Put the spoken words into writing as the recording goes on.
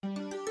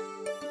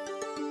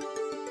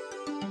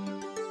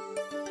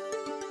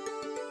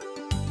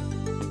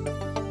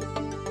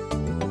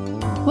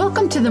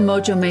Welcome to the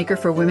Mojo Maker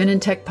for Women in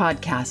Tech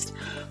podcast,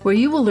 where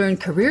you will learn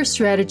career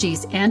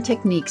strategies and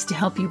techniques to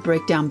help you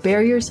break down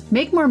barriers,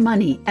 make more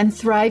money, and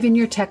thrive in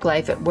your tech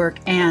life at work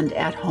and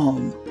at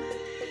home.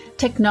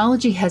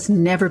 Technology has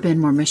never been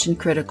more mission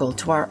critical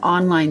to our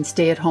online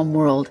stay-at-home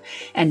world,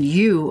 and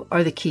you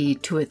are the key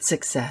to its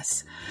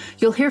success.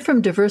 You'll hear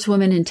from diverse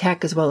women in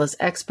tech as well as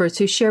experts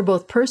who share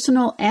both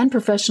personal and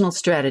professional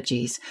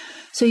strategies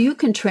so you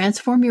can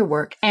transform your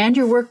work and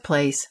your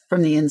workplace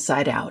from the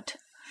inside out.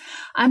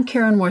 I'm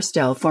Karen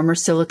Worstel, former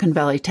Silicon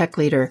Valley tech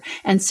leader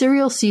and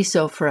serial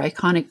CISO for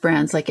iconic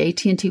brands like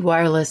AT&T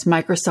Wireless,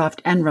 Microsoft,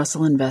 and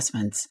Russell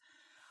Investments.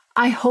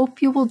 I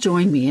hope you will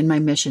join me in my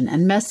mission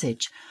and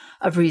message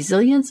of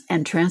resilience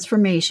and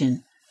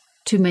transformation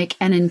to make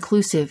an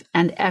inclusive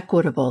and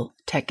equitable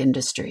tech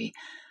industry.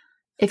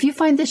 If you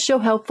find this show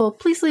helpful,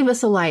 please leave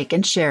us a like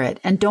and share it.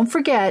 And don't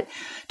forget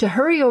to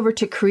hurry over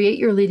to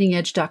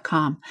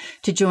createyourleadingedge.com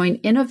to join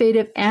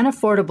innovative and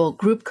affordable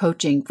group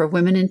coaching for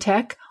women in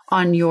tech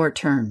on your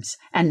terms.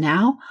 And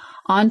now,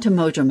 on to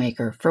Mojo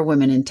Maker for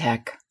Women in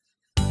Tech.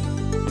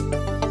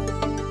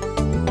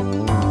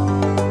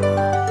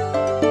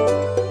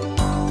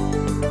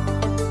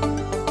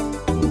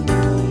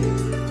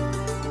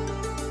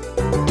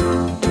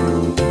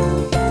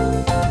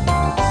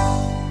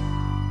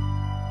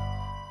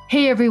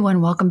 Hey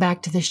everyone, welcome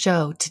back to the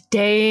show.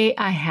 Today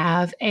I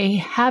have a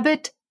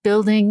habit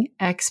building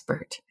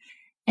expert.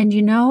 And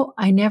you know,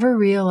 I never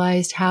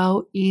realized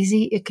how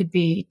easy it could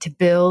be to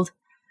build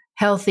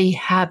healthy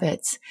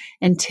habits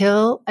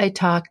until I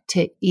talked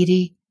to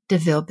Edie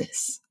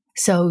DeVilbiss.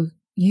 So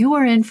you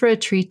are in for a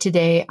treat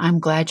today. I'm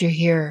glad you're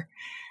here,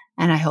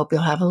 and I hope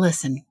you'll have a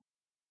listen.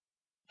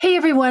 Hey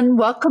everyone,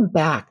 welcome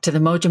back to the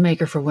Mojo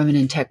Maker for Women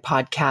in Tech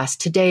podcast.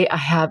 Today I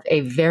have a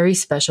very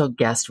special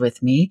guest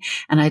with me,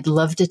 and I'd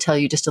love to tell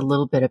you just a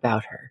little bit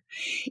about her.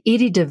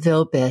 Edie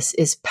DeVilbiss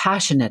is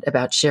passionate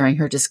about sharing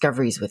her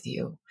discoveries with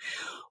you.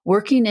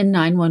 Working in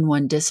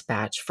 911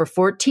 dispatch for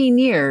 14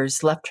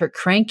 years left her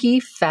cranky,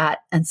 fat,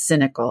 and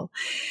cynical.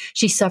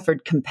 She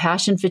suffered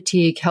compassion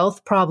fatigue,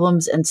 health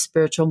problems, and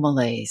spiritual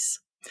malaise.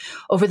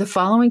 Over the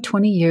following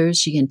 20 years,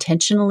 she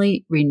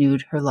intentionally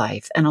renewed her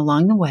life. And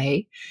along the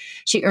way,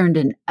 she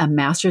earned a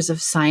Master's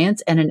of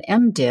Science and an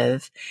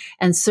MDiv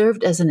and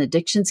served as an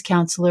addictions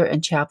counselor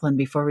and chaplain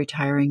before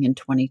retiring in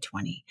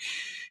 2020.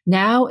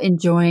 Now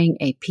enjoying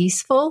a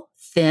peaceful,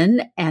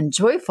 thin, and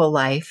joyful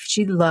life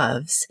she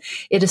loves,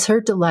 it is her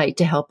delight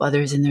to help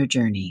others in their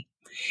journey.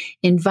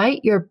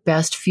 Invite your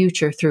best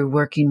future through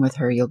working with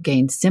her. You'll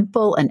gain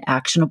simple and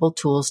actionable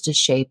tools to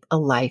shape a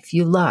life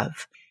you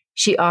love.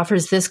 She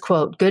offers this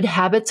quote, "Good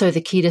habits are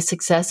the key to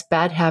success.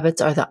 Bad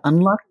habits are the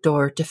unlocked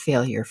door to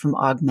failure," from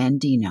Og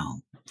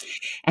Mandino.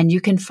 And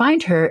you can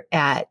find her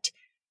at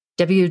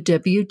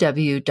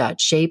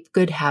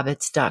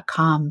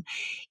www.shapegoodhabits.com.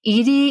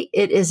 Edie,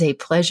 it is a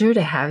pleasure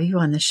to have you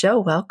on the show.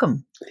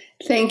 Welcome.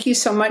 Thank you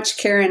so much,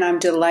 Karen. I'm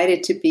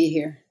delighted to be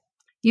here.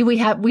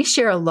 We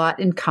share a lot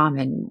in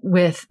common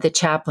with the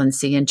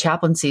chaplaincy, and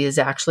chaplaincy is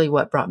actually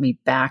what brought me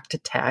back to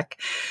tech.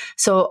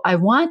 So I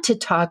want to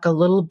talk a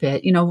little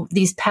bit,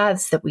 these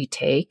paths that we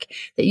take,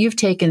 that you've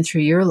taken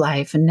through your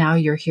life, and now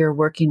you're here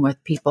working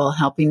with people,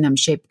 helping them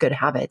shape good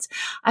habits.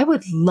 I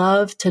would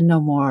love to know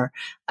more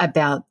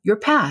about your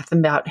path,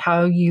 about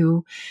how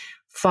you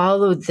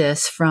followed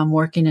this from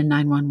working in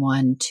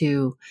 911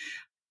 to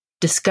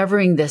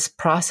discovering this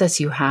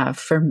process you have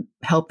for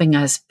helping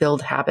us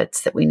build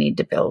habits that we need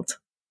to build.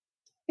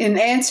 In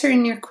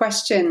answering your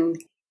question,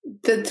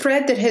 the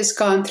thread that has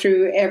gone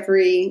through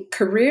every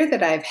career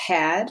that I've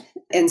had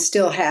and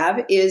still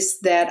have is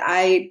that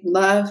I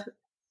love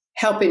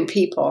helping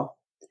people.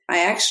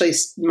 My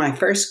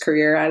first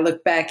career, I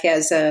look back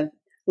as a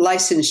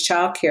licensed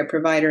childcare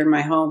provider in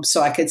my home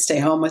so I could stay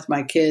home with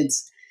my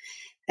kids.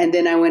 And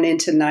then I went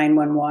into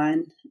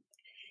 911.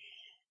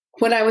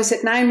 When I was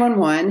at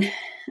 911,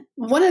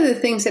 one of the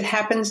things that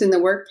happens in the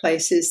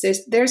workplace is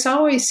there's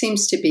always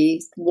seems to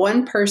be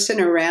one person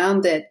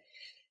around that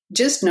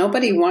just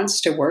nobody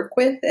wants to work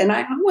with. And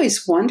I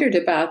always wondered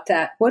about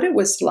that, what it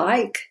was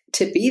like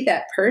to be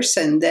that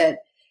person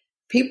that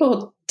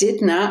people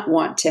did not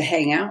want to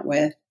hang out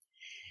with.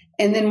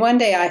 And then one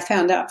day I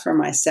found out for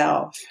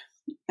myself.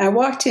 I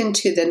walked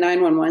into the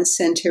 911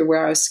 center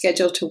where I was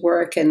scheduled to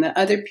work, and the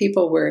other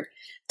people were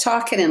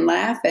talking and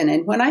laughing.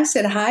 And when I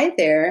said hi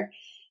there,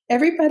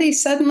 everybody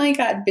suddenly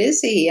got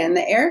busy and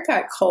the air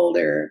got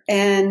colder,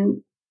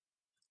 and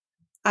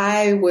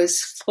I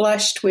was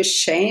flushed with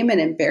shame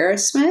and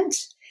embarrassment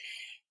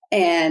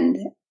and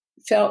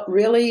felt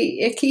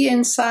really icky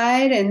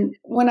inside. And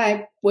when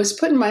I was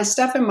putting my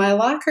stuff in my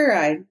locker,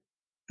 I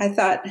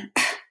thought,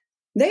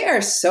 they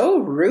are so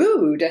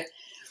rude.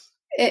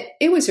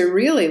 It was a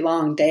really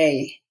long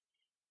day,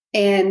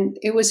 and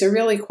it was a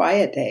really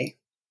quiet day.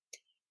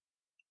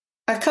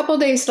 A couple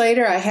days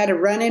later, I had a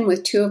run-in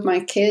with two of my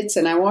kids,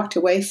 and I walked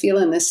away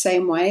feeling the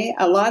same way.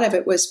 A lot of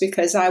it was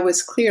because I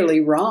was clearly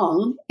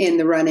wrong in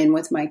the run-in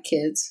with my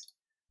kids.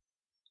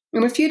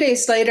 And a few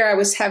days later, I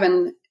was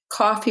having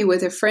coffee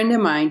with a friend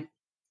of mine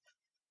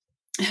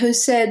who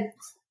said,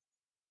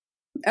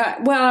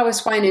 Well, I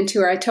was whining to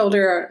her. I told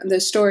her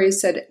the story,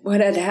 said what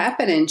had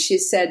happened. And she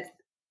said,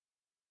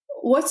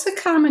 what's the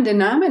common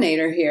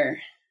denominator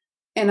here?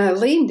 And I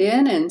leaned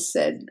in and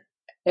said,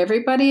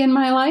 everybody in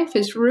my life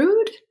is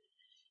rude.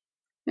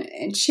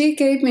 And she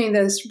gave me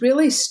this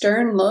really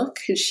stern look,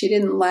 and she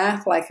didn't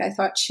laugh like I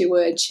thought she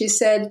would. She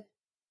said,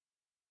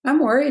 I'm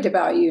worried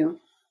about you.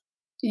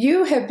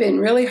 You have been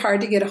really hard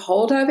to get a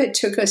hold of. It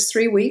took us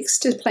 3 weeks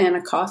to plan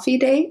a coffee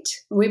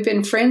date. We've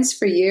been friends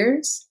for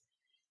years.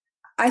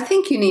 I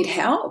think you need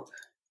help.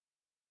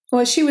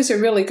 Well, she was a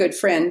really good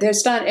friend.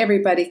 There's not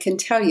everybody can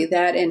tell you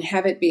that and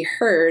have it be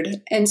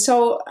heard. And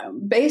so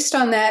based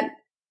on that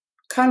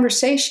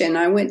conversation,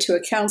 I went to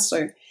a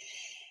counselor.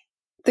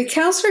 The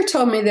counselor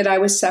told me that I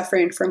was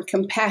suffering from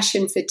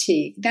compassion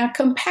fatigue. Now,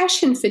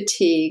 compassion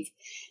fatigue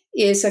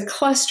is a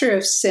cluster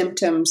of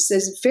symptoms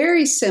that's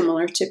very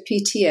similar to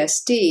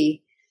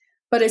PTSD,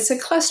 but it's a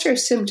cluster of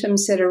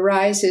symptoms that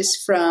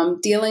arises from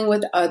dealing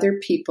with other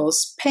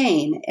people's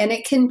pain. And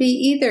it can be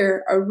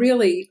either a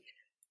really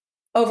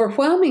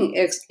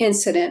overwhelming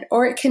incident,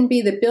 or it can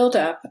be the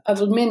buildup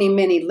of many,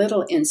 many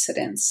little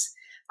incidents.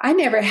 I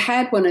never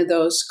had one of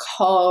those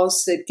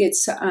calls that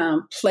gets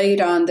played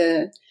on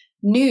the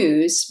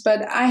news,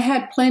 but I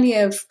had plenty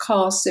of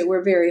calls that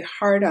were very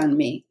hard on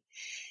me.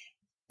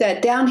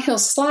 That downhill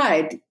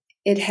slide,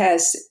 it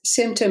has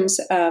symptoms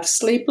of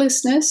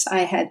sleeplessness. I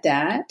had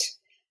that.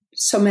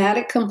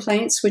 Somatic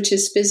complaints, which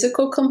is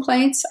physical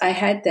complaints, I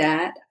had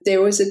that.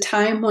 There was a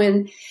time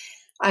when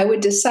I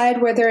would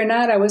decide whether or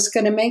not I was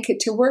going to make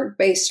it to work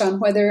based on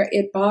whether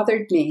it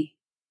bothered me,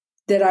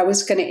 that I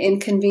was going to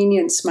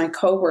inconvenience my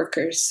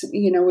coworkers.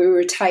 We were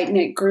a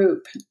tight-knit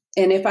group.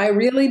 And if I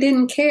really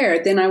didn't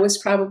care, then I was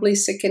probably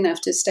sick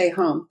enough to stay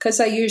home, because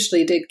I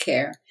usually did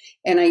care,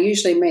 and I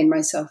usually made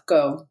myself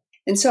go.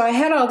 And so I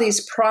had all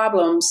these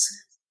problems,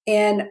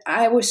 and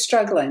I was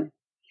struggling.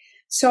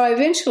 So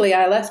eventually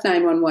I left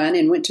 911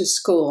 and went to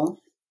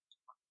school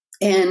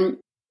and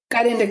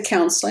got into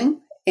counseling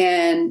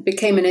and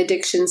became an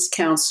addictions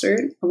counselor,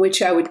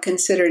 which I would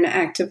consider an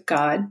act of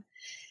God,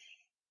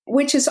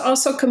 which is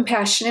also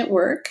compassionate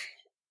work.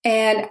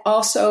 And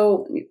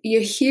also, you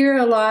hear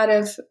a lot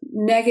of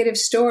negative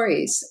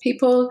stories.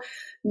 People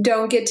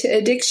don't get to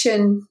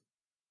addiction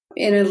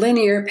in a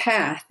linear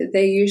path.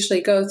 They usually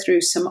go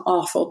through some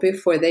awful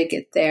before they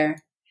get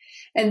there.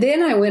 And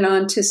then I went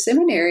on to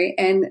seminary.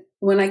 And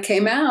when I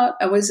came out,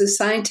 I was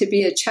assigned to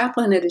be a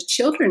chaplain at a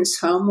children's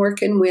home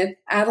working with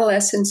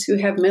adolescents who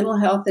have mental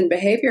health and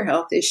behavioral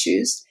health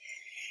issues,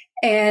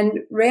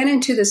 and ran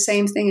into the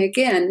same thing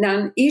again. Now,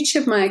 in each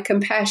of my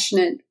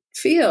compassionate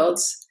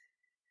fields,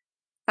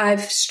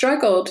 I've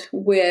struggled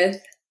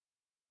with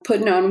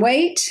putting on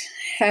weight,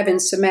 having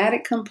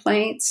somatic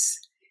complaints,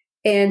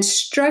 and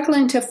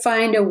struggling to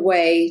find a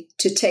way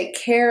to take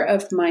care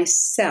of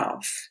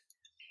myself.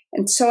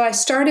 And so I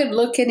started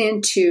looking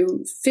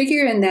into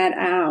figuring that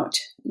out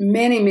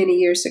many, many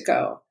years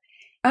ago.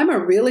 I'm a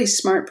really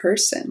smart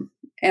person,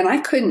 and I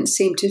couldn't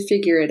seem to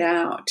figure it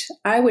out.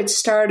 I would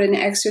start an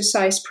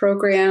exercise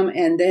program,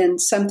 and then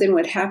something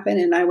would happen,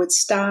 and I would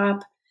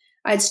stop.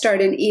 I'd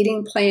start an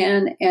eating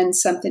plan, and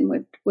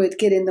something would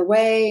get in the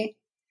way.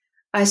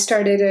 I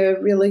started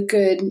a really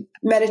good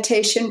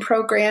meditation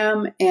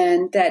program,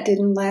 and that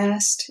didn't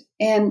last.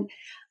 And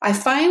I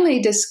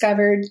finally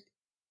discovered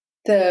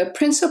the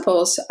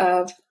principles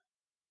of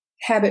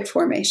habit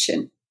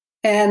formation.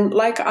 And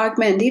like Og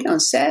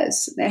Mandino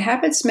says, the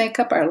habits make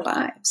up our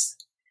lives.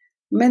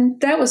 I mean,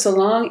 that was a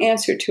long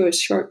answer to a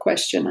short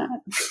question,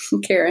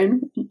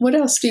 Karen. What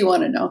else do you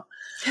want to know?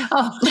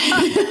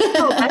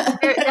 That's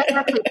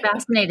actually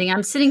fascinating.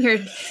 I'm sitting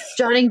here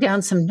jotting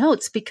down some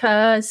notes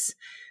because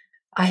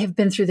I have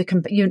been through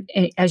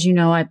as you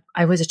know,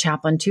 I was a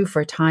chaplain too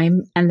for a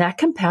time, and that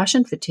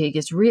compassion fatigue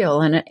is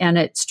real. And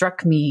it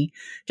struck me,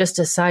 just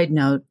a side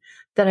note,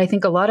 that I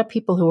think a lot of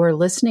people who are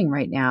listening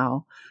right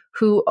now,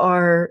 who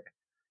are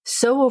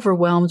so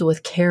overwhelmed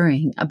with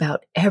caring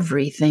about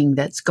everything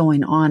that's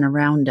going on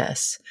around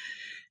us,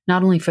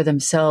 not only for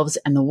themselves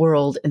and the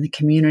world and the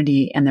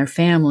community and their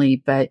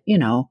family, but,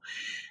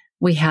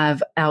 we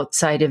have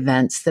outside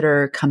events that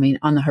are coming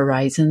on the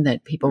horizon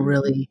that people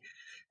really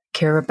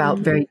care about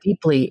very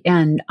deeply.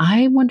 And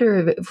I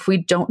wonder if we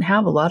don't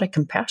have a lot of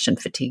compassion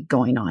fatigue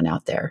going on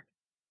out there.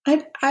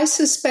 I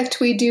suspect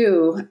we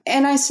do.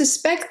 And I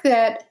suspect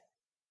that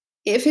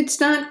if it's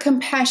not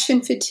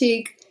compassion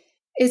fatigue,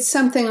 it's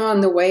something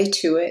on the way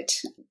to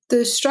it.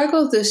 The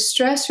struggle, the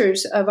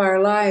stressors of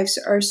our lives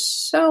are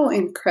so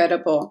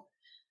incredible.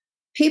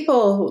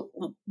 People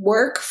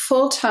work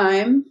full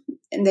time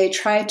and they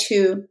try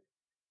to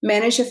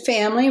manage a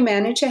family,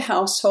 manage a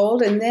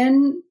household, and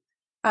then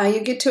you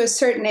get to a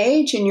certain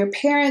age and your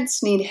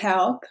parents need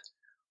help.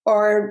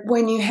 Or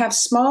when you have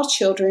small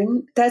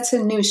children, that's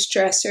a new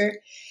stressor.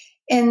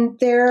 And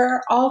there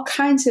are all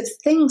kinds of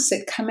things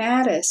that come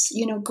at us.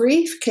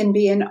 Grief can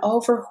be an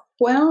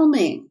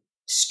overwhelming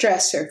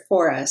stressor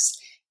for us.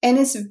 And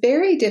it's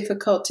very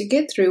difficult to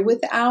get through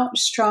without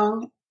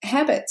strong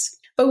habits.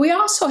 But we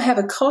also have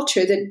a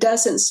culture that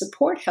doesn't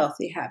support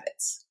healthy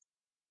habits.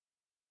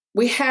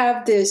 we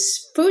have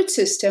this food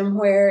system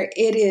where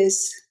it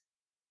is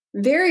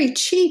very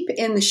cheap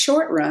in the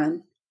short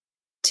run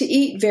to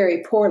eat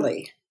very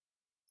poorly.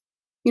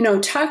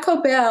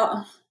 Taco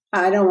Bell,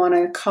 I don't want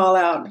to call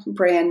out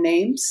brand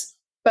names,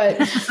 but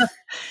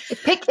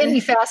pick any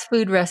fast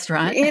food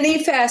restaurant.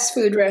 Any fast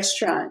food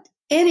restaurant.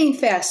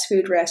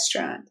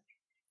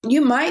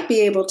 You might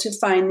be able to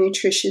find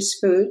nutritious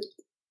food,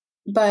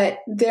 but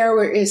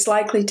there is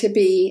likely to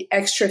be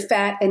extra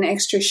fat and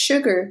extra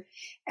sugar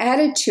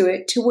added to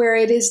it to where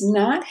it is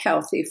not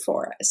healthy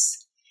for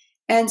us.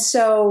 And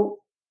so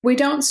we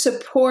don't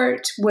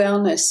support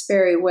wellness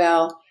very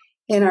well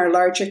in our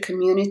larger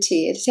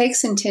community. It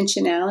takes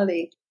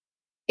intentionality.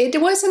 It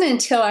wasn't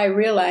until I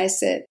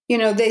realized that,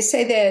 they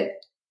say that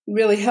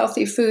really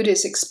healthy food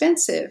is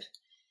expensive.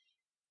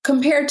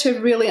 Compared to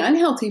really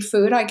unhealthy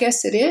food, I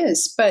guess it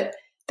is, but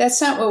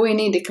that's not what we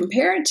need to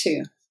compare it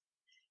to.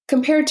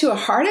 Compared to a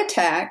heart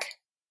attack,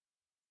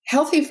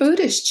 healthy food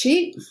is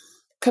cheap.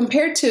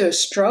 Compared to a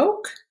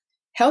stroke,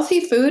 healthy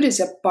food is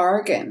a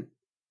bargain.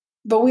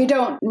 But we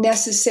don't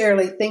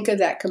necessarily think of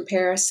that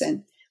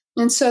comparison.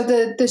 And so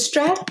the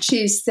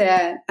strategies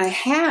that I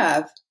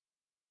have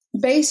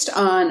based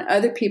on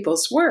other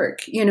people's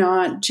work,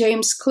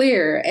 James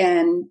Clear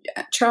and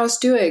Charles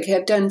Duhigg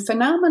have done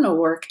phenomenal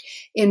work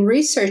in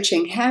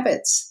researching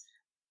habits.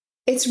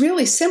 It's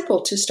really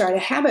simple to start a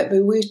habit,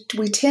 but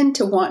we tend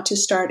to want to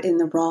start in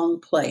the wrong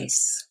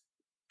place.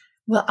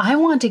 Well, I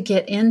want to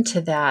get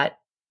into that.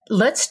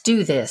 Let's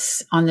do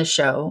this on the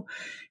show.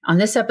 On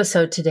this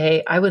episode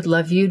today, I would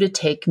love you to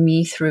take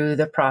me through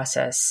the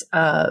process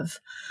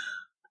of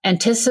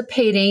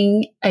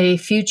anticipating a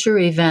future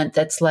event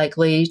that's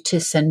likely to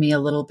send me a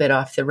little bit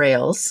off the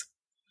rails.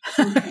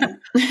 Okay.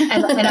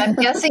 and I'm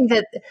guessing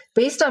that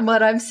based on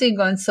what I'm seeing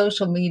on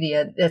social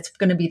media, that's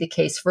going to be the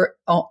case for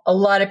a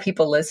lot of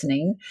people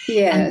listening.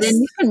 Yes. And then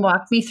you can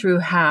walk me through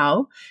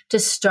how to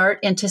start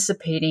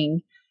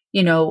anticipating,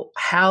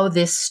 how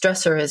this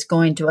stressor is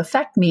going to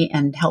affect me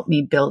and help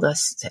me build a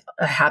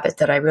habit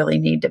that I really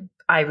need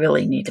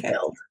to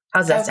build.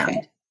 How's that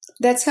sound?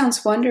 That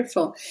sounds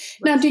wonderful.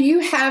 Now, do you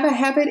have a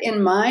habit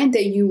in mind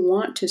that you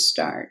want to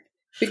start?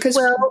 Because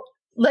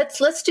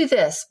let's do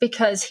this,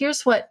 because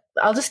here's what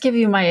I'll just give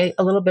you a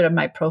little bit of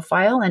my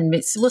profile, and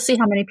we'll see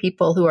how many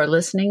people who are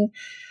listening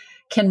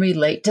can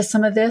relate to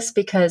some of this,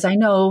 because I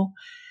know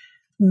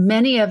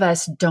many of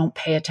us don't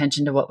pay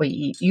attention to what we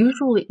eat.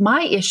 Usually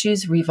my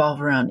issues revolve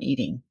around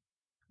eating.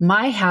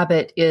 My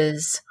habit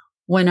is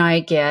when I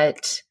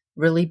get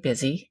really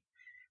busy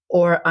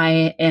or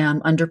I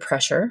am under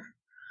pressure,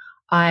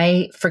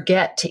 I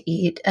forget to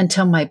eat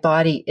until my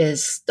body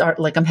is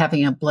like I'm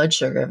having a blood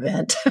sugar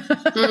event.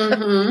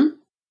 Mm-hmm.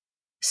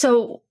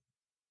 So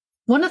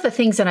one of the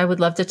things that I would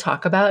love to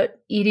talk about,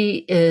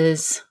 Edie,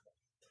 is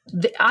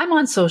I'm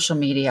on social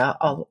media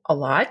a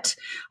lot.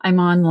 I'm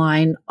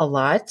online a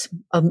lot.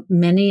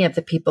 Many of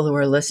the people who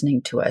are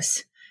listening to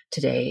us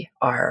today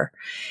are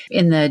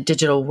in the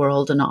digital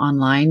world and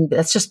online.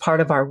 That's just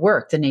part of our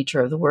work, the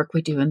nature of the work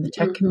we do in the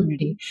tech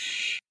community.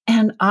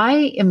 And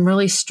I am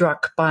really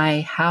struck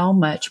by how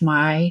much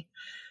my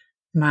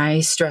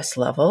stress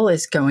level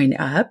is going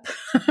up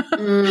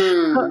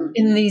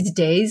in these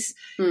days.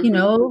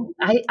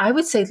 I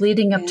would say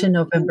leading up to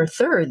November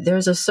 3rd,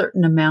 there's a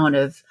certain amount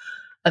of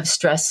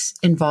stress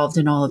involved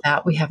in all of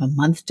that. We have a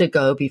month to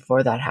go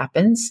before that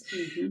happens.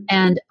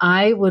 And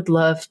I would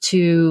love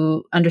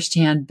to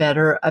understand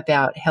better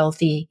about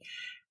healthy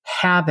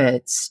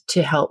habits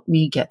to help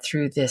me get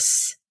through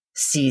this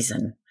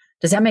season.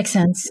 Does that make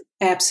sense?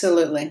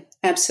 Absolutely.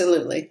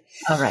 Absolutely.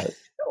 All right.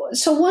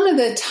 So one of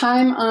the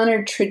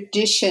time-honored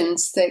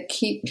traditions that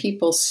keep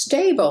people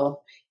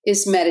stable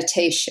is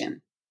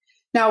meditation.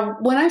 Now,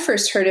 when I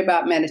first heard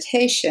about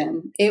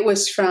meditation, it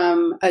was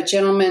from a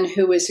gentleman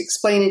who was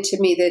explaining to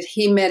me that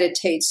he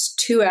meditates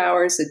 2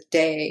 hours a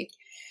day.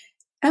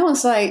 I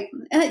was like,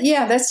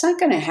 yeah, that's not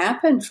going to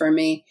happen for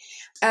me.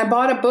 I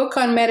bought a book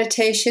on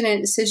meditation,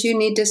 and it says you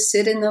need to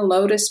sit in the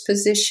lotus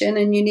position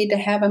and you need to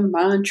have a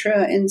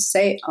mantra and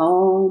say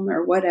Om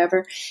or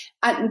whatever.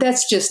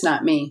 That's just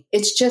not me.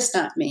 It's just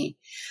not me.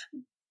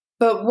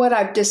 But what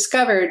I've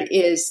discovered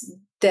is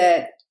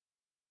that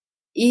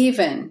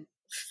even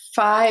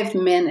 5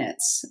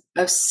 minutes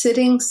of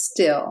sitting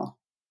still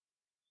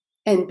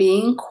and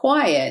being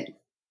quiet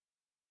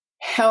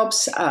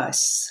helps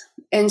us.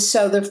 And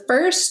so the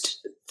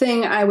first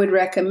thing I would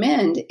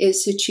recommend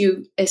is that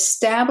you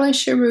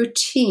establish a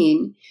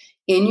routine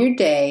in your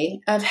day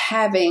of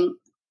having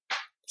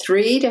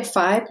 3 to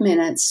 5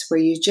 minutes where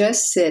you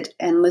just sit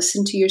and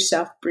listen to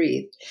yourself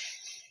breathe.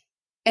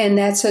 And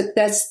that's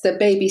the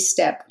baby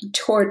step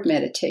toward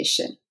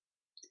meditation.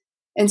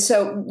 And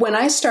so when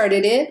I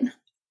started it,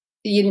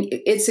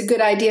 it's a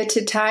good idea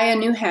to tie a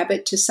new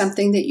habit to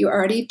something that you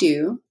already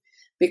do,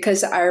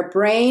 because our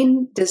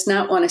brain does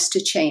not want us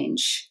to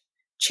change.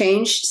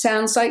 Change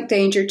sounds like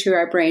danger to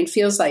our brain,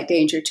 feels like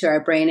danger to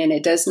our brain, and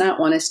it does not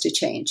want us to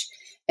change.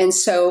 And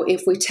so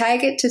if we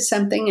tag it to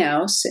something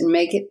else and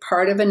make it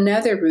part of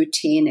another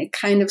routine, it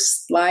kind of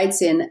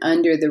slides in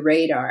under the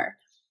radar.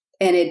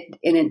 and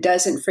it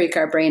doesn't freak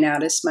our brain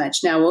out as much.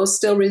 Now, we'll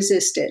still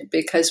resist it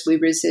because we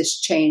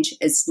resist change.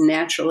 It's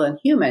natural and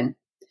human.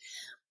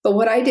 But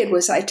what I did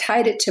was I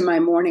tied it to my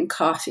morning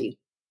coffee.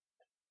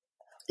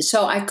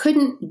 So I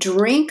couldn't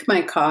drink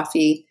my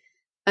coffee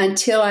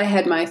until I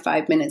had my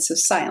 5 minutes of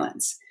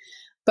silence.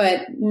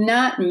 But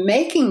not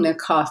making the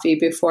coffee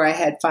before I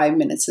had 5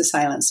 minutes of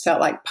silence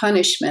felt like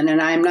punishment,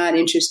 and I'm not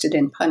interested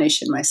in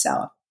punishing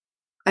myself.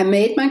 I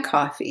made my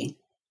coffee,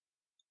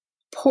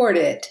 poured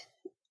it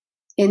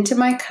into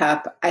my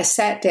cup. I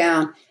sat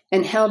down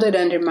and held it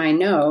under my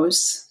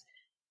nose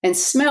and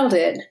smelled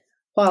it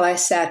while I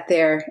sat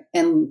there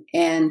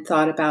and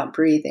thought about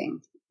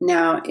breathing.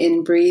 Now,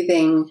 in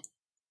breathing,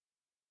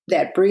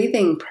 that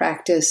breathing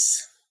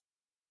practice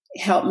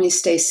helped me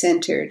stay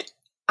centered.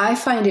 I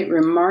find it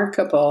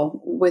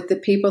remarkable with the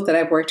people that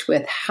I've worked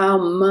with how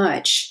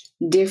much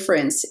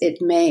difference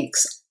it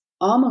makes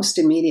almost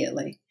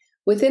immediately.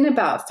 Within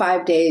about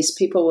 5 days,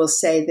 people will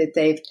say that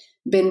they've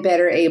been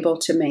better able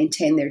to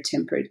maintain their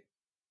temper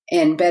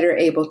and better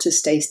able to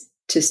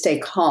stay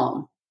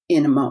calm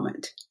in a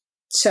moment.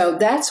 So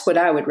that's what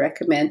I would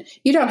recommend.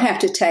 You don't have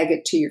to tag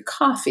it to your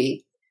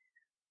coffee,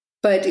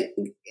 but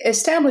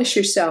establish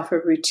yourself a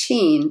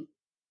routine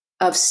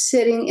of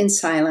sitting in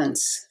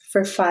silence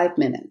for 5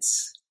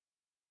 minutes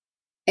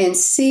and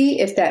see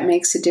if that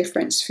makes a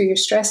difference for your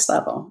stress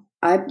level.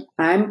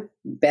 I'm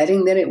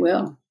betting that it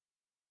will.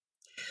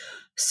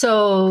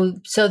 So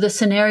the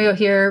scenario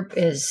here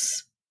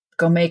is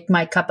go make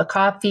my cup of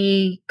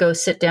coffee, go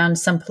sit down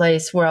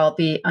someplace where I'll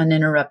be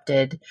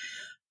uninterrupted.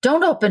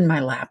 Don't open my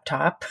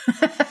laptop.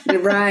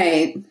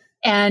 Right.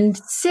 And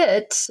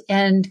sit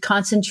and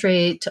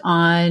concentrate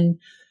on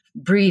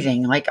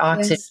breathing, like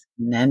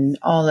oxygen and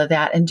all of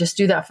that, and just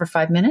do that for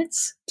 5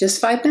 minutes? Just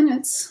 5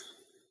 minutes.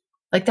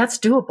 Like, that's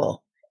doable.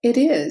 It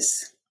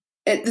is.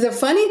 The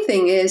funny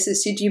thing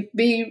is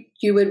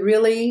you would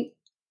really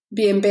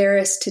be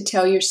embarrassed to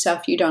tell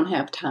yourself you don't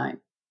have time,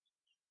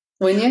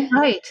 wouldn't you?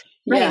 Right.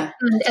 Yeah.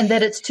 And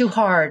that it's too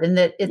hard and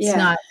that it's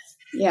not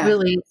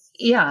really,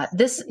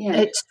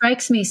 it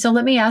strikes me. So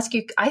let me ask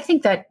you, I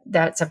think that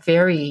that's a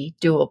very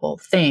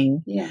doable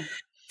thing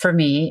for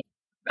me.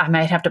 I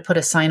might have to put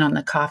a sign on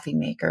the coffee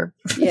maker.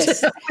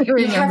 Yes.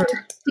 You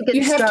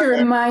have to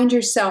remind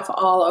yourself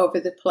all over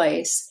the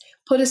place.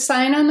 Put a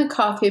sign on the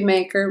coffee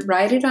maker,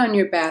 write it on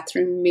your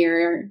bathroom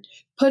mirror,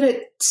 put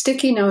a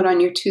sticky note on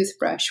your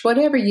toothbrush,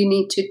 whatever you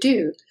need to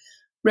do.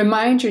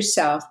 Remind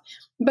yourself.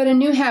 But a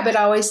new habit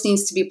always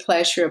needs to be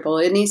pleasurable.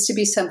 It needs to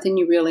be something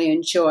you really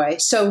enjoy.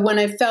 So when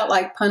it felt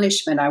like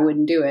punishment, I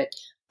wouldn't do it.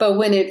 But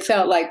when it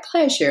felt like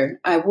pleasure,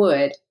 I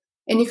would.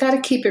 And you got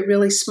to keep it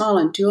really small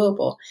and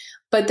doable.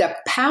 But the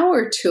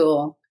power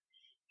tool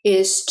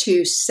is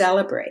to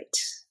celebrate.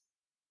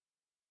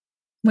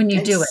 When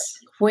you do it.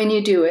 When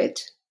you do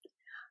it.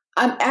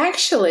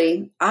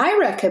 I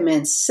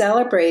recommend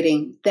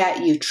celebrating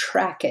that you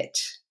track it.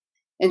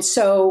 And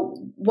so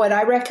what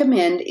I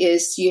recommend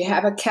is you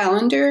have a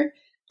calendar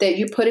that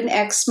you put an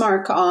X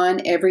mark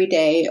on every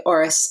day,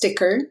 or a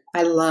sticker.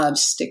 I love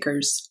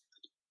stickers.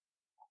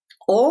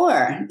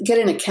 Or get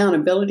an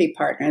accountability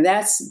partner.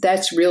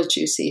 That's real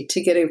juicy,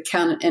 to get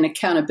an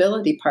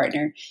accountability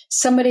partner.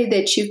 Somebody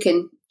that you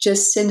can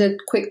just send a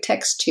quick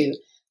text to.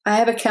 I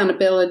have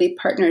accountability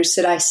partners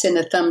that I send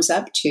a thumbs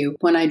up to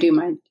when I do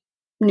my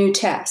new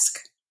task.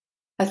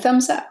 A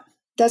thumbs up.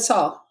 That's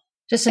all.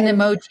 Just an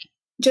emoji.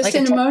 Just like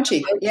an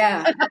emoji.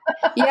 Yeah.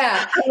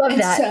 Yeah. I love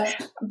that.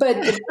 So,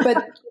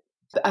 but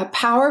a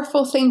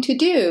powerful thing to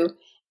do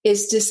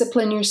is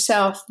discipline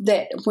yourself,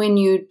 that when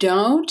you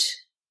don't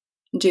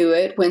do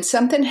it, when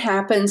something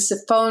happens,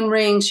 the phone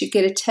rings, you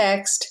get a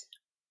text,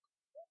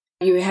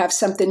 you have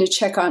something to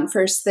check on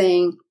first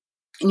thing,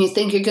 and you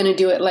think you're going to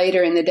do it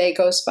later and the day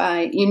goes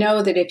by, you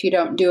know that if you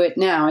don't do it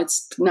now,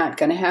 it's not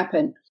going to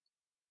happen.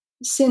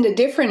 Send a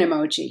different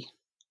emoji.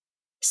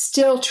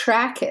 Still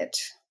track it.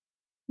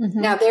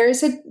 Mm-hmm. Now, there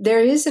is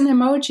an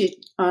emoji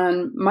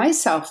on my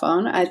cell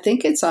phone, I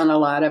think it's on a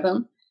lot of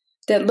them,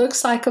 that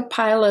looks like a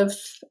pile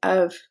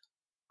of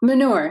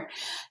manure.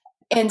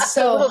 And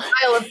so, a little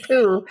pile of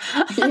poo.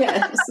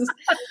 Yes.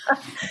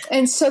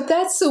 And so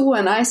that's the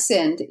one I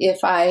send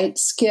if I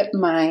skip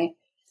my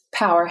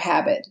power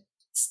habit.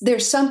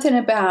 There's something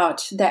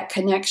about that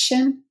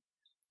connection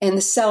and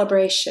the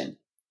celebration.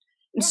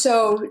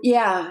 So,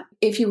 yeah,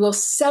 if you will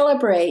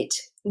celebrate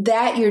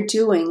that you're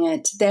doing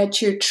it,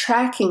 that you're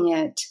tracking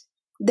it,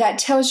 that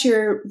tells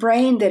your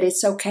brain that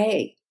it's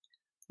okay,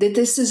 that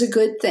this is a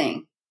good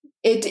thing.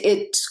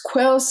 It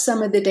quells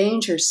some of the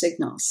danger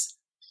signals.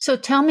 So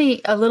tell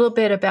me a little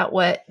bit about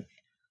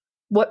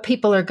what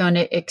people are going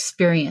to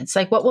experience.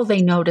 Like, what will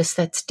they notice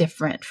that's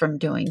different from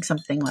doing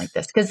something like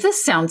this? Because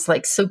this sounds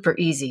like super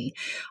easy,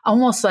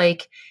 almost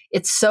like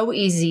it's so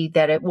easy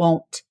that it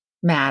won't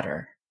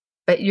matter.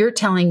 But you're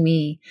telling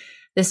me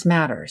this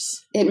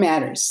matters. It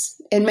matters.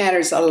 It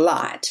matters a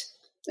lot.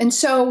 And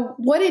so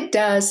what it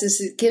does is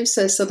it gives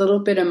us a little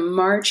bit of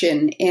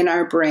margin in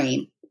our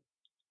brain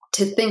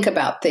to think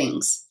about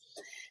things.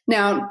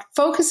 Now,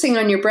 focusing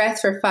on your breath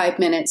for 5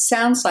 minutes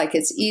sounds like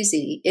it's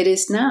easy. It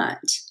is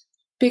not.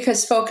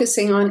 because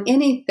focusing on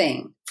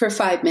anything for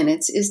 5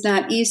 minutes is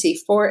not easy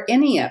for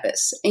any of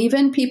us.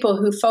 Even people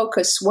who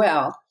focus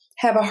well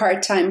have a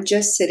hard time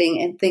just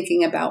sitting and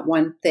thinking about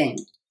one thing.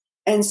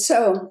 And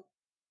so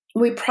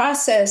we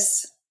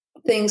process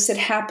things that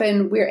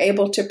happen. We're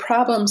able to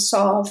problem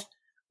solve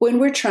when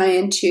we're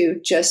trying to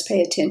just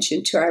pay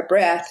attention to our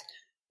breath.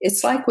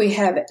 It's like we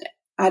have,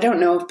 I don't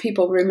know if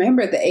people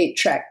remember the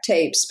 8-track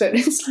tapes, but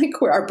it's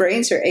like our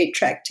brains are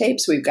 8-track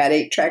tapes. We've got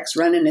 8 tracks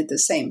running at the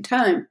same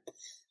time.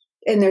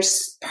 And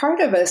there's part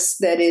of us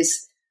that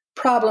is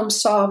problem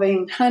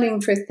solving,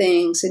 hunting for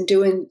things, and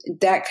doing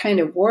that kind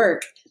of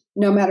work,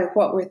 no matter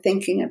what we're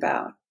thinking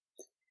about.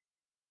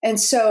 And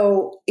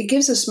so it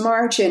gives us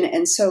margin.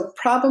 And so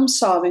problem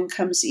solving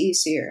comes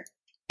easier.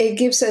 It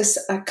gives us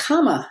a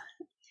comma.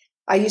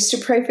 I used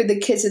to pray for the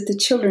kids at the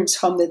children's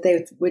home that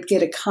they would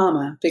get a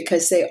comma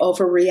because they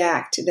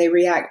overreact. They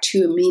react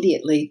too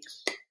immediately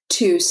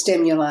to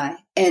stimuli.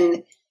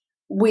 And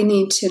we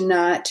need to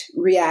not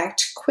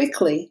react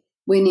quickly.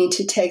 We need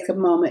to take a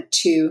moment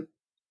to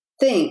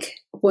think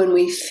when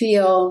we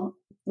feel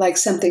like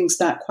something's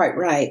not quite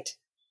right.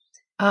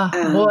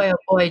 Oh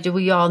boy, do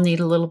we all need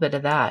a little bit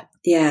of that.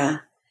 Yeah.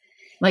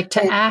 Like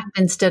to act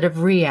instead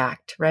of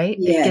react, right?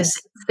 Yes.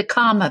 Because it's the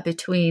comma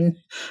between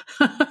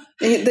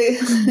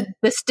the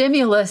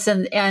stimulus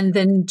and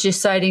then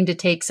deciding to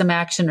take some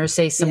action or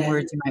say some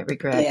words you might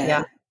regret.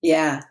 Yeah.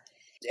 Yeah.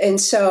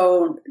 And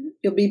so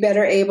you'll be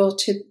better able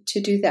to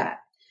do that.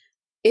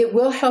 It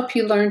will help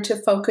you learn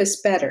to focus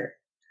better.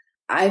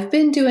 I've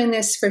been doing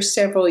this for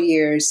several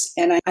years,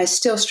 and I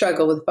still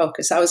struggle with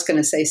focus. I was going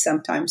to say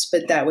sometimes,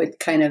 but that would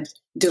kind of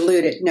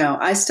dilute it. No,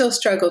 I still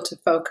struggle to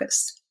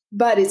focus,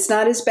 but it's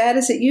not as bad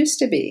as it used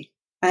to be.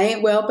 I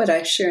ain't well, but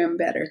I sure am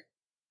better.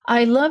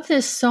 I love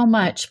this so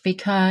much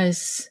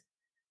because,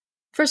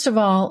 first of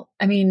all,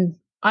 I mean,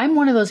 I'm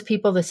one of those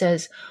people that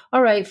says,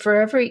 all right,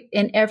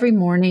 every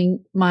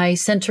morning, my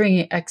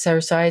centering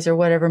exercise or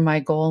whatever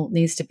my goal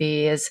needs to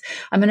be is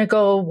I'm going to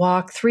go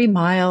walk 3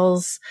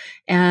 miles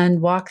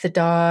and walk the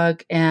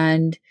dog.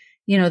 And,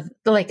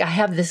 like I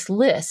have this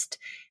list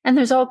and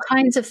there's all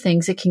kinds of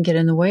things that can get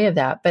in the way of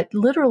that. But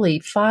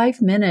literally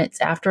 5 minutes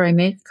after I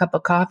make a cup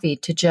of coffee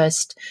to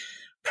just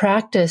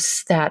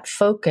practice that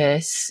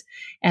focus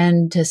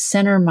and to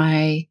center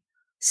my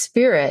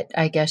spirit,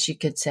 I guess you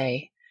could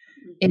say,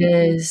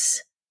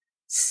 is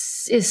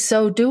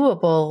so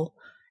doable,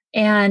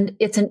 and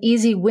it's an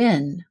easy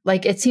win.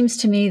 Like it seems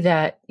to me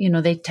that,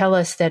 they tell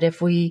us that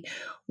if we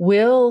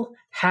will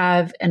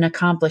have an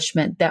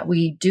accomplishment that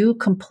we do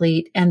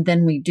complete and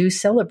then we do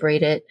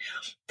celebrate it,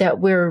 that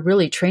we're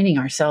really training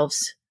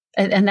ourselves.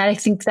 And I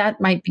think that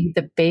might be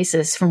the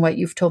basis from what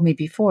you've told me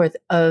before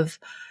of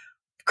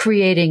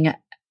creating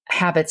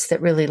habits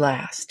that really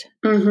last.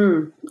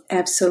 Mm-hmm.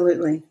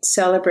 Absolutely.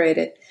 Celebrate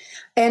it.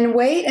 And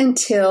wait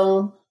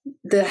until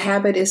the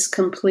habit is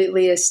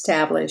completely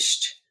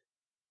established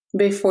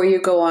before you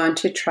go on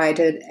to try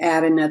to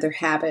add another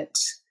habit.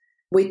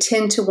 We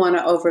tend to want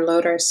to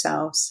overload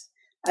ourselves.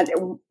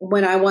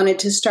 When I wanted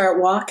to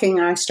start walking,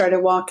 I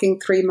started walking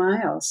 3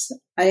 miles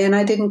and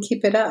I didn't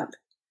keep it up.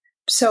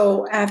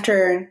 So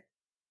after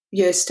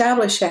you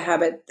establish a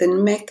habit,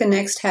 then make the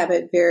next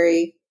habit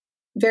very,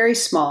 very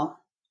small.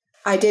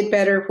 I did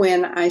better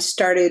when I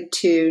started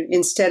to,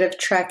 instead of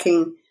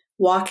tracking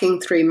walking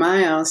 3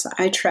 miles,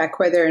 I track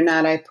whether or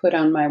not I put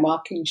on my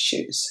walking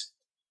shoes.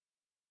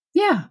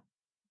 Yeah.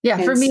 Yeah.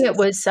 For me, it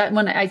was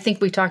when I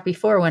think we talked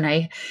before, when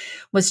I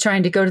was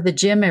trying to go to the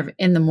gym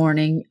in the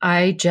morning,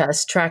 I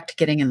just tracked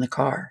getting in the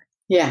car.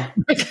 Yeah.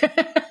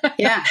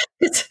 Yeah.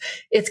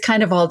 It's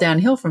kind of all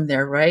downhill from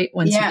there, right?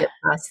 Once you get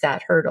past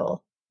that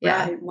hurdle.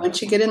 Yeah. Right.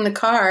 Once you get in the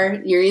car,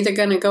 you're either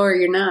going to go or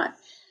you're not.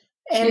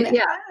 And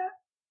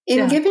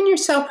giving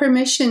yourself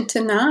permission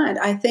to not,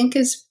 I think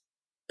is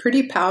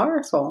pretty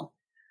powerful.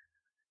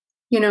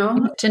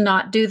 To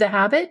not do the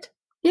habit?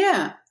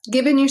 Yeah.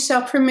 Giving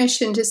yourself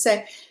permission to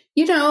say,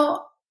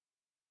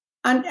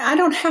 I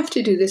don't have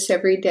to do this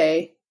every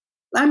day.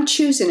 I'm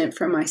choosing it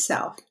for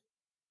myself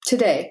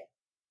today.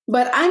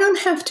 But I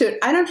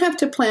don't have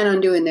to plan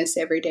on doing this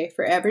every day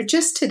forever,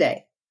 just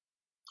today.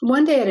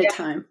 One day at a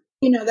time.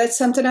 That's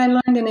something I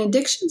learned in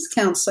addictions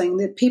counseling,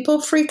 that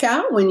people freak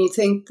out when you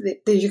think that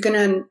you're going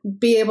to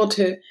be able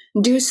to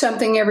do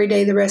something every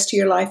day the rest of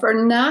your life or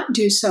not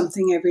do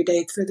something every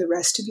day for the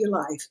rest of your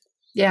life.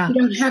 Yeah. You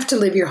don't have to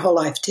live your whole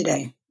life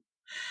today.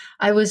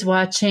 I was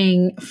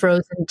watching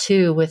Frozen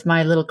 2 with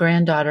my little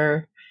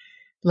granddaughter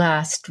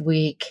last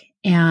week,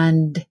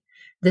 and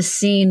the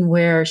scene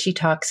where she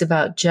talks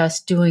about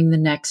just doing the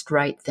next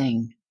right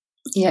thing.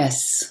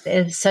 Yes.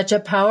 It's such a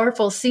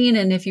powerful scene.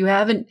 And if you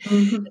haven't,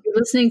 if you're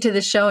listening to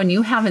the show and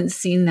you haven't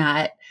seen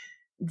that,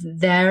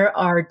 there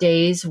are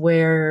days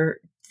where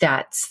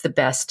that's the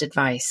best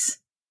advice.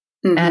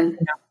 Mm-hmm. And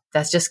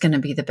that's just going to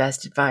be the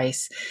best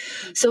advice.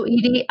 So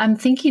Edie, I'm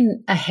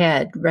thinking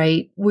ahead,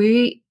 right?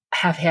 We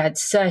have had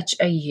such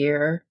a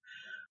year.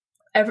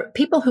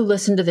 People who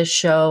listen to this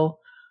show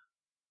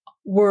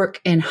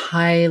work in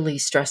highly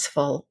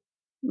stressful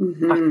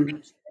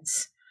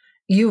occupations.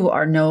 you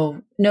are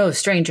no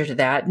stranger to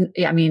that.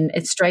 I mean,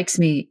 it strikes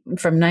me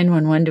from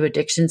 911 to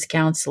addictions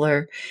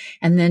counselor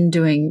and then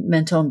doing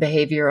mental and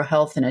behavioral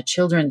health in a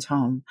children's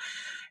home.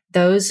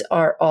 Those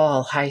are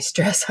all high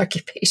stress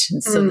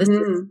occupations. So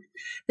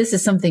this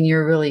is something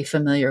you're really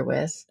familiar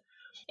with.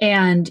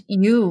 And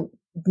you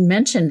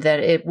mentioned that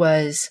it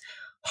was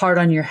hard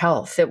on your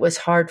health. It was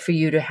hard for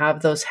you to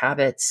have those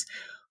habits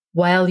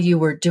while you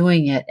were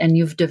doing it. And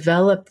you've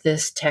developed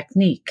this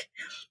technique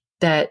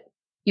that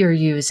you're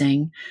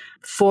using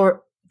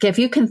for, if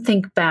you can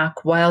think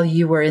back while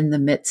you were in the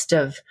midst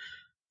of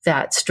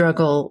that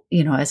struggle,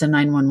 as a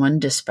 911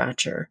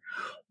 dispatcher,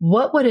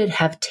 what would it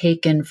have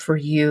taken for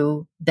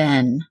you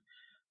then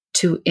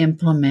to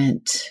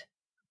implement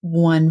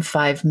one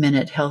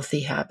 5-minute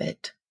healthy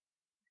habit?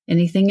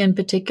 Anything in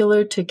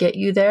particular to get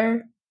you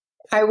there?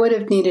 I would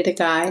have needed a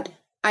guide.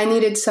 I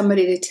needed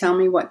somebody to tell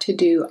me what to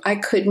do. I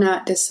could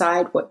not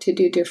decide what to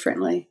do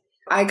differently.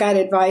 I got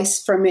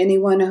advice from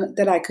anyone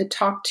that I could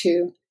talk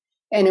to,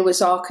 and it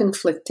was all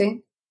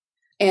conflicting.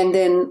 And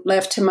then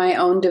left to my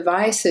own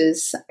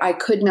devices, I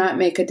could not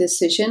make a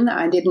decision.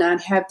 I did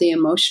not have the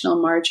emotional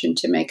margin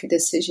to make a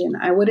decision.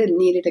 I would have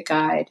needed a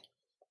guide.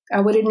 I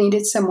would have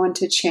needed someone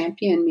to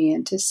champion me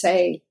and to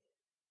say,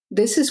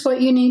 this is what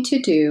you need to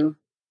do,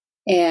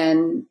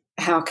 and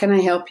how can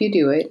I help you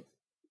do it?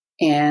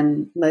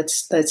 And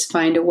let's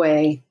find a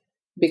way,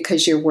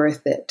 because you're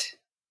worth it.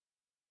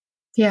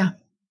 Yeah,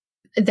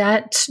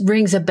 that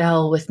rings a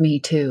bell with me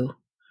too.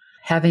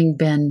 Having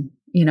been,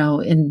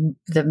 in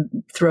the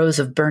throes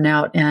of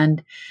burnout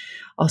and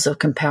also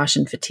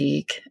compassion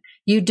fatigue,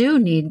 you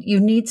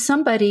need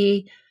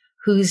somebody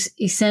who's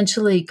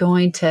essentially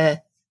going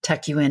to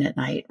tuck you in at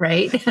night,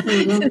 right?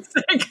 Mm-hmm. It's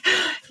like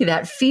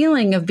that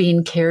feeling of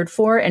being cared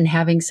for and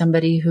having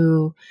somebody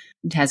who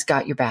has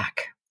got your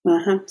back.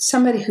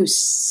 Somebody who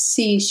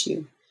sees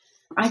you.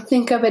 I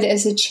think of it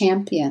as a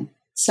champion,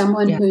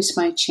 someone who's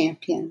my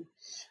champion.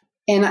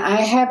 And I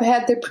have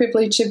had the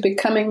privilege of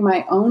becoming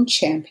my own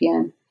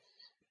champion,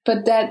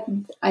 but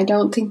I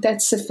don't think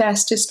that's the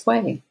fastest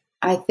way.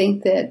 I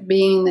think that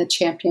being the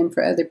champion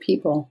for other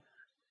people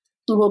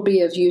will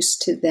be of use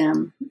to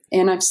them.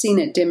 And I've seen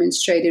it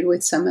demonstrated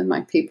with some of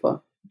my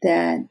people,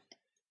 that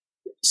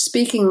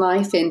speaking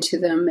life into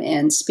them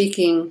and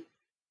speaking,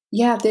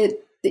 that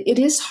it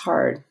is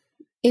hard.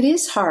 It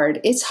is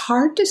hard. It's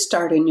hard to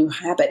start a new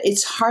habit.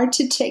 It's hard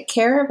to take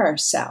care of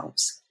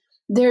ourselves.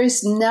 There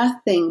is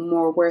nothing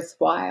more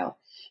worthwhile.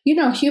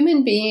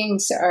 Human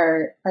beings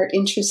are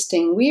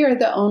interesting. We are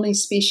the only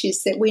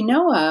species that we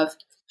know of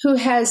who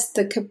has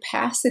the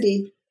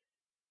capacity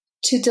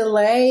to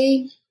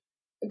delay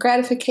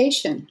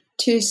gratification,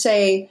 to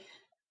say,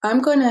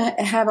 I'm going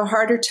to have a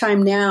harder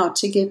time now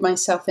to give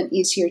myself an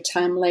easier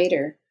time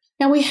later.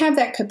 Now, we have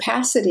that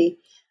capacity,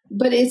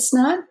 but it's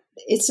not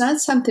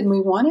something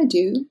we want to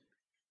do.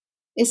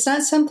 It's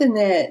not something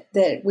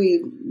that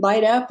we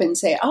light up and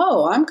say,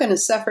 oh, I'm going to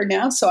suffer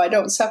now so I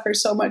don't suffer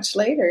so much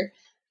later.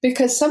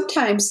 Because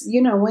sometimes,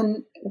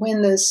 when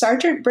the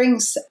sergeant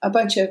brings a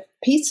bunch of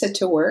pizza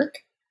to work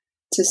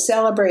to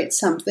celebrate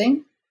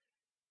something,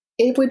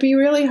 it would be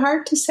really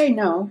hard to say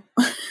no.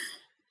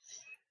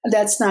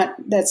 That's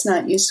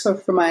not useful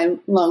for my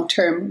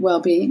long-term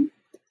well-being.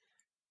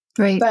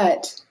 Right.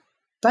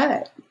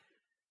 But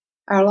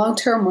our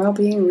long-term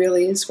well-being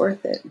really is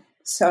worth it.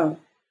 So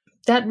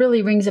that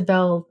really rings a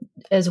bell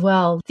as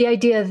well. The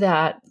idea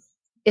that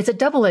it's a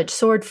double-edged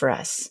sword for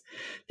us,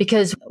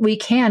 because we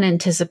can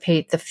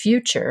anticipate the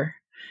future,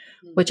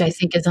 which I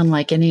think is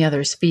unlike any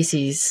other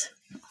species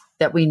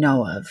that we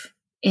know of.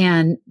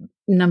 And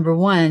number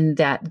one,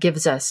 that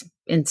gives us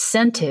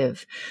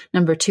incentive.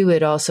 Number two,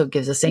 it also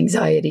gives us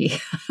anxiety.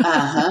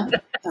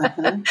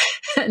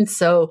 And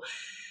so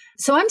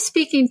I'm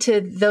speaking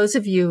to those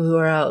of you who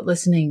are out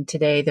listening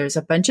today. There's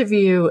a bunch of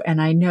you, and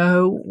I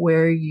know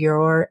where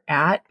you're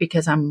at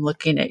because I'm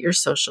looking at your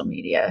social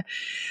media.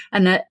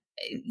 And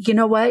you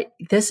know what?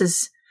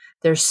 There's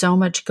so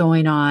much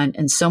going on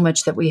and so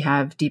much that we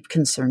have deep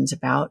concerns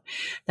about.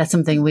 That's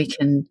something we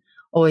can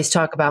always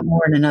talk about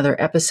more in another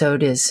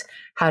episode, is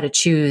how to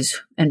choose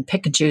and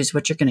pick and choose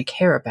what you're going to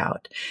care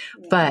about.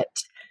 Yeah.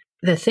 But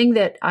the thing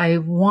that I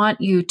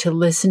want you to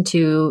listen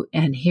to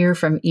and hear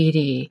from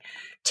Edie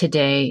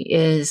today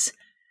is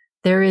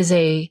there is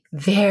a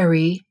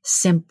very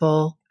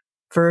simple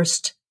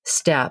first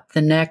step,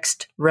 the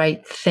next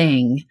right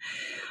thing,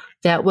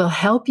 that will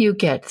help you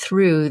get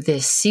through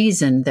this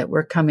season that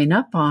we're coming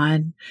up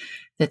on,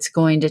 that's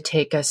going to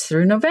take us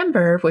through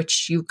November,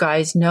 which you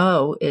guys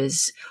know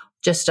is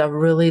just a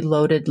really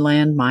loaded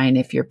landmine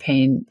if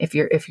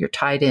you're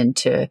tied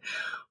into,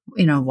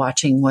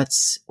 watching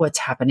what's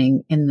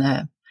happening in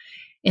the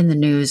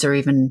news, or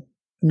even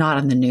not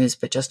on the news,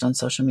 but just on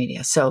social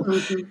media. So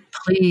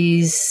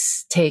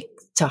please take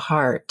to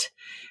heart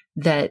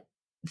that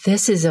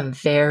this is a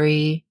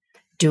very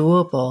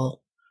doable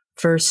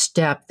first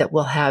step that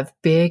will have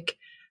big,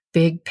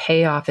 big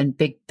payoff and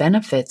big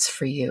benefits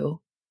for you.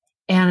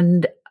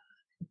 And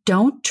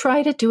don't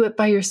try to do it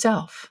by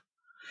yourself.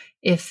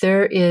 If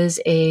there is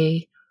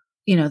a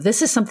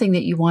this is something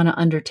that you want to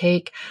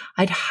undertake,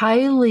 I'd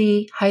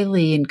highly,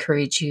 highly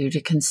encourage you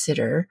to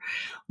consider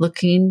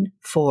looking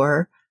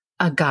for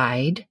a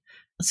guide,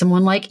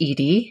 someone like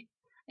Edie.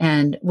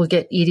 And we'll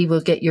get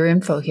your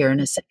info here in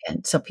a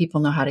second so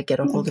people know how to get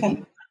a hold of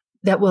you.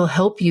 That will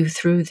help you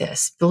through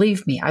this.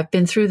 Believe me, I've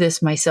been through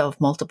this myself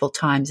multiple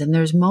times. And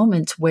there's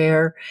moments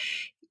where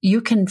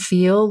you can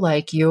feel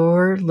like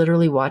you're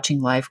literally watching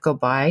life go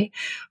by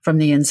from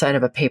the inside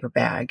of a paper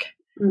bag.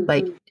 Mm-hmm.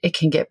 Like it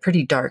can get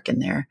pretty dark in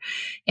there.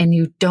 And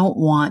you don't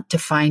want to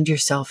find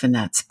yourself in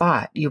that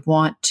spot. You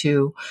want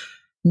to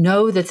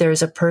know that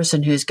there's a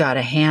person who's got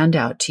a hand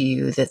out to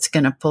you that's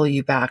going to pull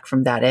you back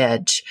from that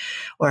edge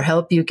or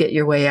help you get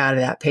your way out of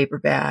that paper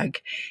bag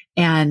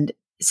and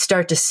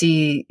start to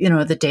see,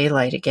 the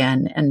daylight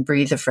again and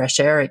breathe the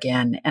fresh air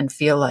again and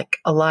feel like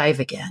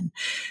alive again.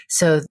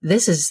 So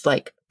this is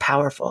like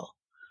powerful.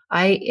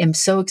 I am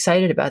so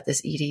excited about this,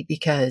 Edie,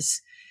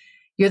 because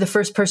you're the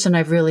first person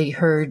I've really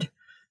heard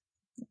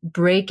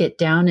break it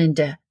down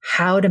into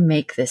how to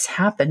make this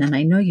happen. And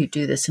I know you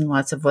do this in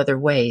lots of other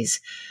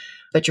ways.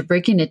 But you're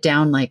breaking it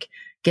down like,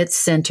 get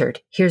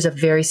centered. Here's a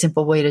very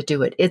simple way to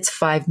do it. It's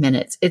 5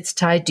 minutes. It's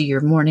tied to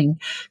your morning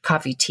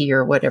coffee, tea,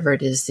 or whatever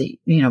it is that,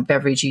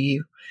 beverage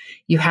you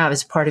have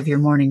as part of your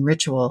morning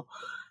ritual.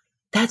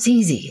 That's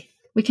easy.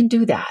 We can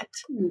do that,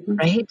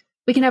 right?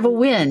 We can have a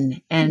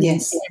win and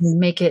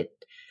make it,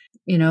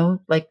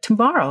 like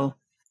tomorrow.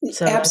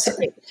 So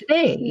absolutely.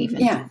 Today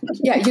even. Yeah,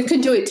 you can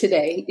do it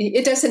today.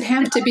 It doesn't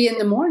have to be in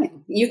the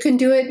morning. You can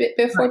do it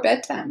before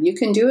bedtime. You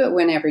can do it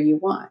whenever you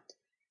want.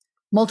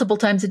 Multiple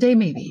times a day,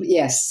 maybe.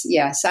 Yes.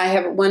 I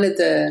have one of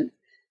the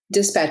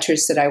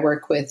dispatchers that I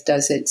work with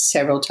does it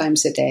several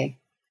times a day.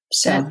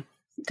 So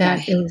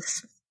that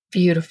is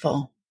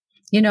beautiful.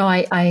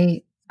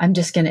 I'm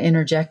just going to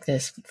interject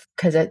this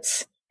because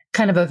it's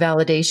kind of a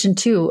validation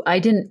too. I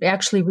didn't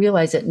actually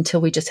realize it until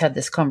we just had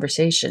this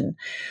conversation,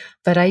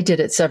 but I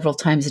did it several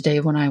times a day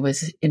when I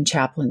was in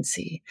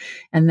chaplaincy.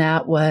 And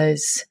that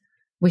was,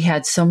 we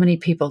had so many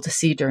people to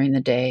see during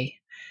the day.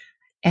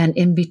 And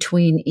in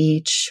between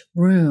each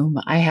room,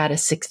 I had a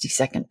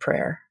 60-second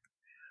prayer.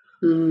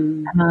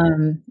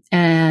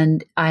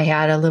 And I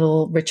had a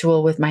little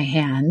ritual with my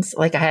hands,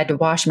 like I had to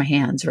wash my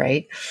hands,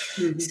 right?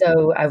 Mm-hmm.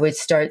 So I would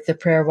start the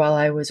prayer while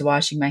I was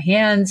washing my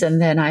hands,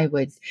 and then I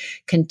would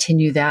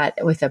continue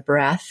that with a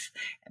breath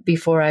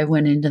before I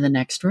went into the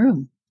next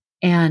room.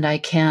 And I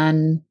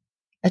can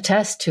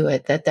attest to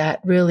it that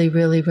really,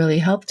 really, really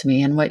helped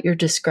me. And what you're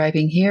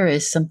describing here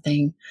is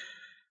something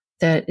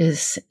that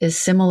is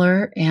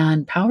similar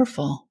and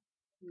powerful.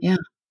 Yeah.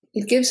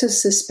 It gives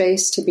us the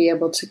space to be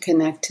able to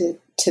connect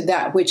to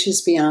that which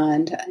is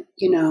beyond. I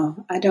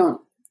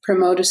don't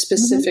promote a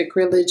specific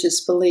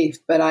religious belief,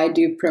 but I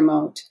do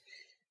promote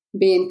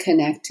being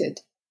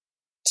connected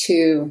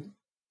to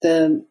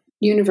the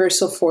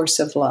universal force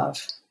of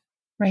love.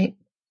 Right.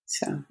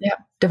 So,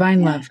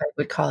 divine love, I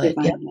would call it.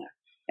 Divine love.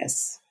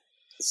 Yes.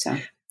 So,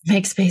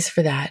 make space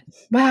for that.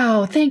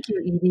 Wow. Thank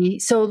you, Edie.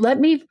 So let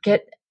me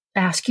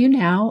ask you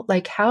now,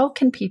 like, how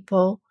can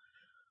people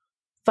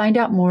find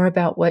out more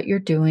about what you're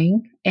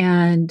doing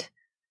and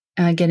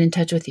get in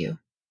touch with you?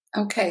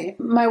 Okay.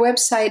 My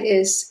website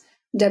is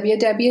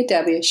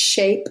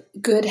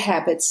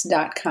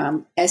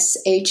www.shapegoodhabits.com,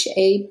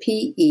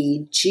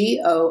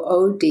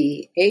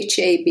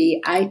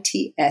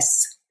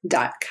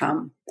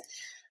 ShapeGoodhabits.com.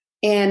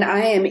 And I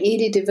am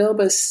Edie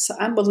DeVilbiss,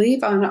 I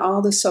believe, on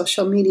all the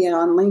social media,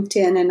 on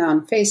LinkedIn and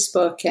on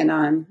Facebook and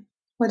on,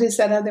 what is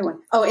that other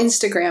one? Oh,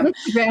 Instagram.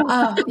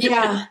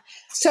 Yeah.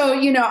 So,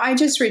 I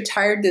just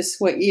retired this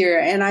year,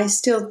 and I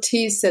still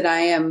tease that I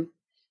am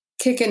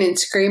kicking and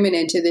screaming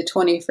into the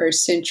 21st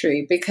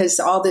century because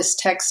all this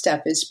tech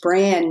stuff is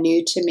brand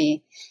new to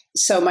me.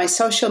 So my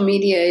social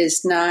media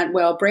is not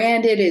well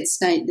branded.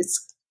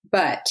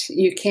 But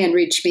you can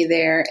reach me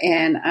there,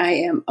 and I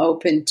am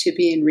open to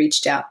being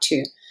reached out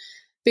to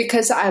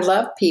because I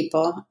love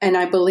people and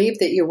I believe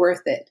that you're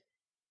worth it.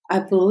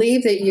 I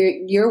believe that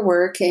your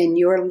work and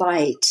your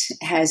light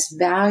has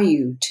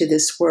value to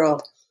this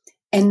world,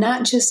 and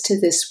not just to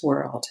this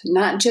world,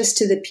 not just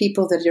to the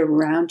people that are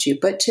around you,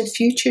 but to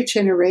future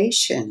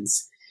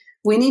generations.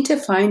 We need to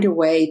find a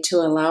way to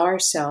allow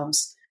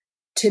ourselves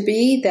to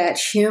be that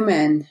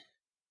human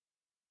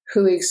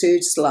who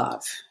exudes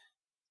love.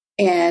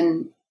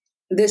 And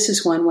this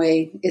is one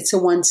way, it's a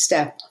one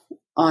step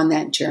on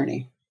that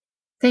journey.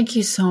 Thank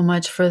you so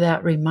much for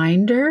that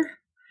reminder,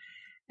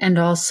 and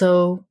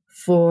also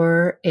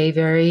for a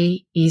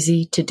very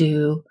easy to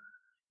do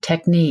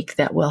technique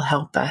that will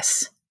help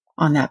us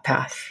on that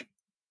path.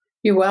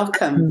 You're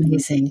welcome. That's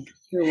amazing.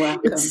 You're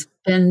welcome. It's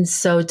been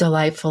so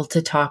delightful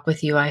to talk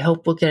with you. I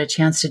hope we'll get a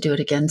chance to do it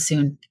again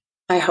soon.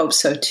 I hope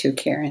so too,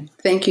 Karen.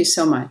 Thank you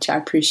so much. I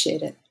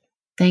appreciate it.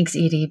 Thanks,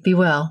 Edie. Be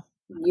well.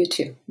 You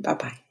too.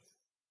 Bye-bye.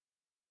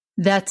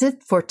 That's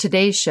it for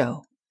today's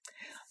show.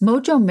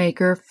 Mojo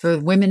Maker for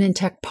Women in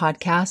Tech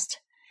podcast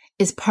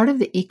is part of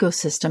the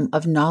ecosystem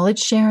of knowledge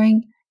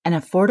sharing and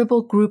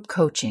affordable group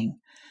coaching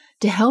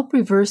To help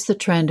reverse the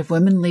trend of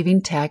women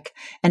leaving tech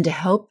and to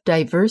help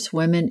diverse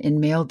women in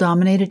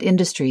male-dominated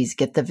industries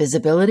get the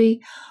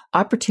visibility,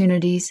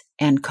 opportunities,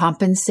 and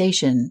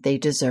compensation they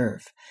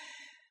deserve.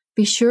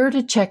 Be sure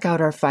to check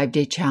out our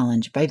 5-day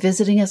challenge by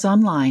visiting us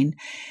online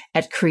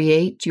at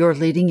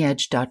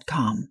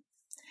createyourleadingedge.com.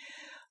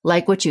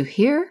 Like what you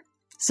hear?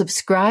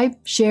 Subscribe,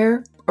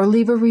 share, or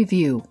leave a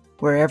review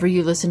wherever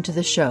you listen to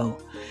the show.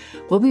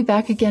 We'll be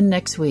back again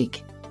next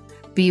week.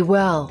 Be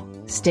well,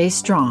 stay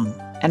strong,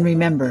 and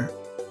remember,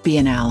 be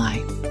an ally.